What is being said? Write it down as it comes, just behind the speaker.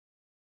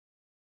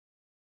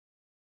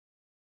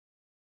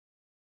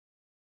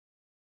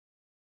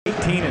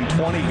18 and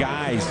 20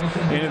 guys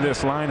into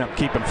this lineup,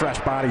 keeping fresh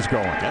bodies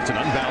going. That's an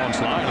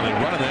unbalanced line, and they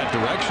run in that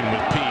direction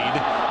with Pede.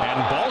 And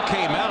ball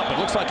came out, but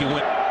looks like he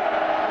went.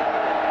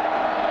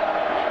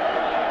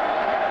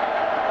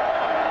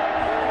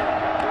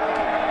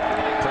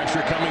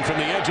 Pressure coming from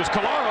the edges.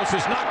 Colaros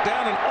is knocked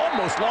down and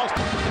almost lost.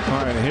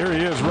 All right, here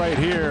he is right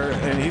here,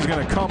 and he's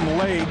going to come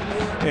late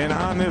and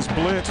on this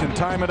blitz and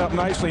time it up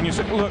nicely. And you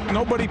say, look,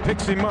 nobody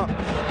picks him up.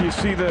 You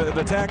see the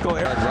tackle.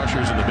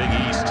 Rushers in the Big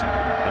East.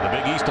 And the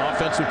Big East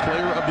Offensive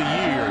Player of the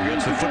Year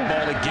gets the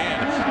football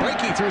again.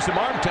 Breaking through some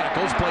arm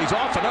tackles, plays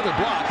off another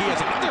block. He has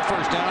another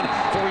first down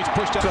before he's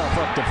pushed up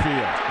the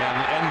field.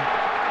 And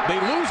they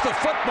lose the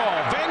football.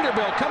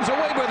 Vanderbilt comes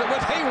away with it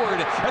with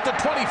Hayward at the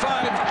 25,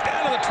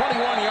 down to the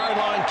 21-yard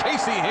line.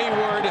 Casey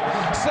Hayward,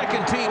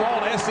 second team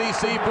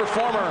All-SEC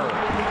performer.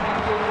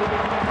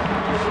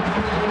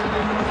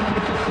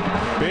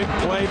 Big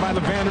play by the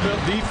Vanderbilt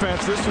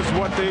defense. This is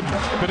what they've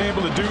been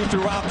able to do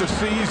throughout the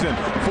season.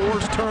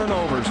 Force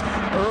turnovers.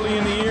 Early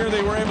in the year,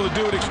 they were able to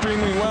do it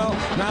extremely well.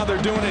 Now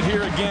they're doing it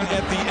here again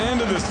at the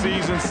end of the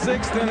season.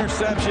 6th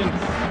interception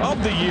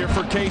of the year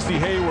for Casey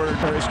Hayward.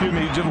 Or excuse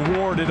me, just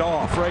warded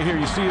off. Right here,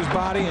 you see his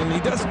body, and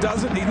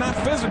he's not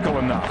physical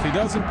enough. He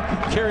doesn't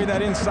carry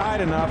that inside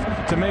enough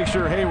to make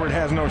sure Hayward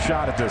has no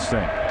shot at this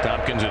thing.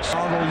 Tompkins at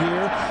all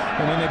year,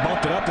 and then they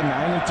bumped it up to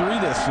 9-3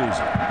 this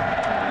season.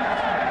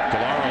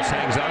 Colaros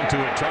hangs on to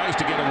it, tries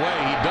to get away.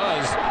 He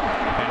does,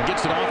 and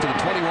gets it off to the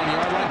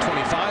 21-yard line,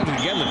 25. And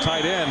again, the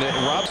tight end,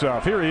 Rob.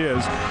 Off. Here he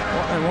is,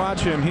 and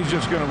watch him. He's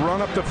just going to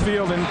run up the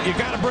field, and you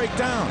got to break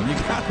down. You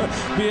got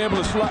to be able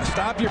to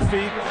stop your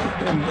feet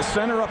and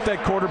center up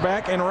that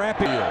quarterback and wrap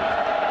it.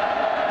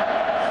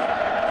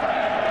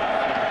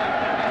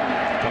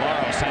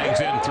 Colaros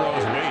hangs in,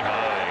 throws way high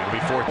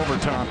before over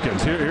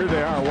Tompkins. Here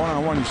they are,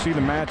 one-on-one. You see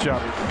the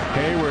matchup.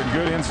 Hayward,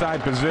 good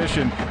inside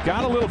position.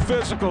 Got a little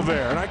physical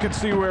there, and I could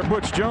see where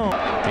Butch Jones.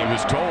 He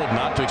was told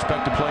not to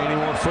expect to play any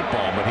more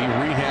football, but he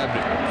rehabbed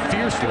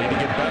fiercely to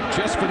get back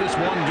just for this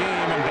one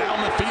game. And down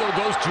the field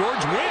goes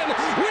George Wynn.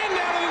 Wynn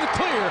down into the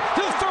clear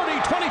to the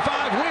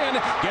 30-25. Wynn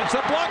gets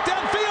a block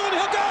downfield, and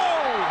he'll go.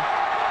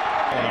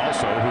 And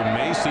also, who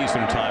may see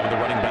some time in the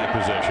running back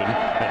position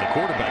or the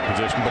quarterback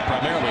position, but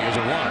primarily as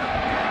a runner.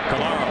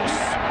 Colaros.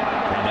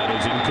 And that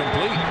is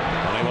incomplete.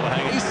 Unable to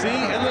hang AC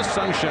and the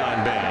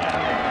Sunshine Band.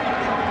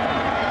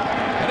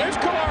 And there's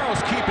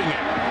Colaros keeping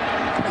it.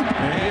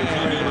 And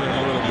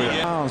a little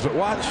bit. But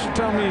watch,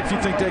 tell me if you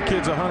think that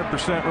kid's 100%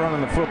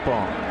 running the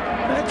football.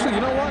 Actually,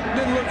 you know what?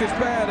 Didn't look as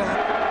bad.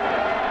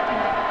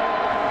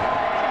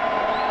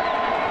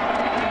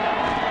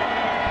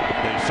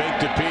 They fake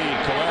to Pede.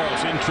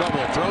 Colaros in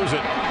trouble, throws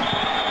it,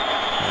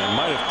 and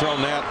might have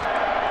thrown that.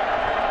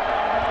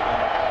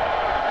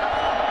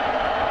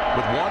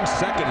 With 1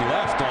 second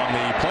left on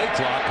the play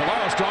clock,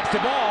 Colaros drops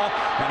the ball,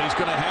 and he's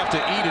going to have to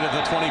eat it at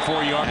the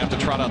 24-yard. Have to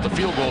trot out the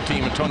field goal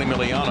team and Tony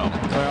Miliano.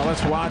 Well,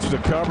 let's watch the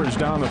coverage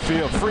down the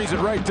field. Freeze it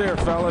right there,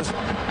 fellas.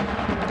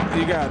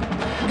 You got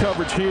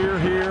coverage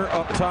here,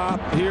 up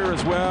top, here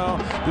as well.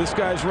 This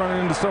guy's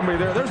running into somebody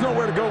there. There's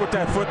nowhere to go with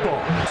that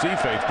football. See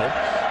faithful,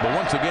 but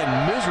once again,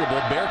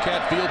 miserable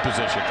Bearcat field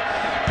position.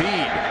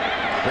 Pede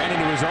ran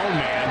into his own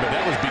man, but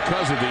that was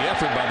because of the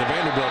effort by the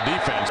Vanderbilt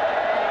defense.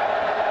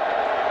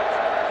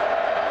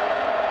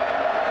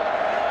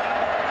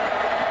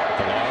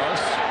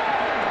 Colaros,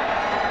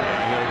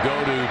 and he'll go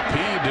to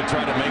Pede to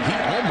try to make. He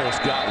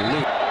almost got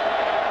loose.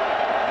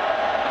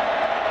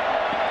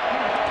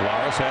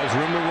 Colaros has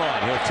room to run.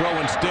 He'll throw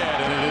instead,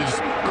 and it is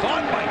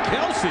caught by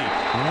Kelsey.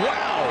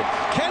 Wow!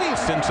 Kenny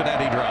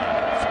Cincinnati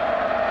drive.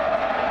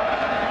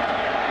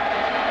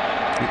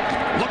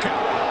 Look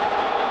out.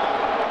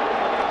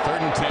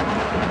 3rd and 10.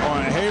 Oh,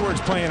 and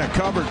Hayward's playing a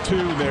cover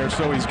 2 there,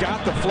 so he's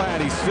got the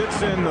flat. He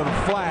sits in the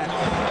flat,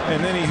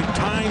 and then he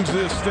times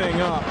this thing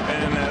up,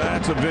 and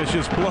that's a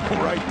vicious blow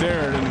right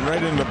there, and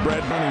right into the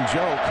bread running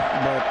joke.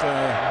 But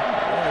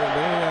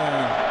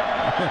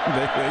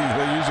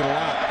they use it a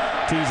lot,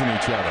 teasing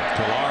each other.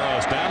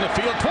 Colaros down the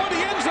field toward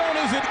the end zone.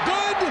 Is it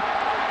good?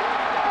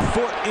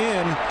 Foot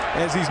in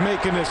as he's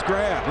making this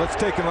grab. Let's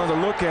take another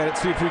look at it,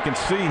 see if we can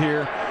see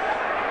here.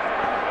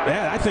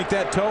 Yeah, I think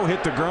that toe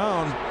hit the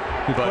ground.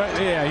 But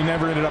yeah, he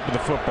never ended up with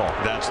the football.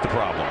 That's the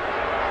problem.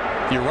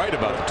 You're right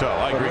about the toe.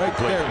 I agree right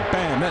completely. There,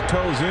 bam, that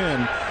toe's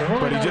in,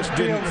 but he just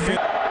didn't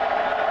fit.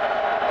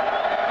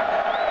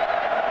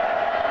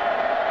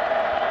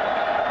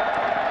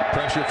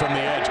 Pressure from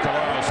the edge.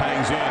 Colaros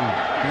hangs in.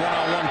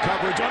 One-on-one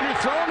coverage.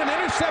 Underthrown and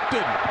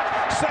intercepted.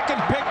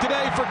 Second pick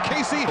today for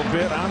Casey. A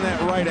bit on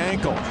that right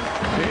ankle.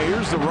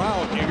 Here's the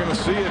route. You're going to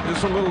see it.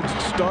 Just a little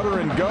stutter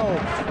and go,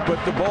 but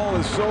the ball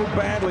is so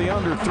badly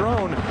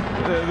underthrown,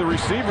 the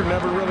receiver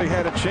never really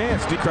had a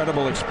chance.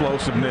 Incredible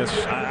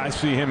explosiveness. I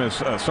see him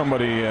as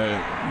somebody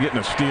getting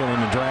a steal in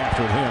the draft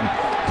with him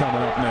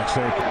coming up next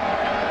April.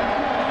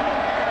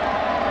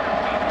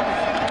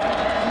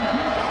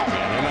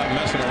 Yeah, they're not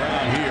messing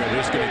around here.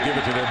 They're just going to give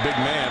it to their big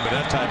man, but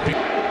that time.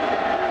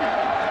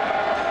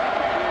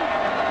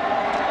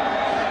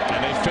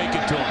 And they fake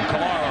it to him.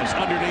 Colaros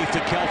underneath to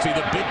Kelsey.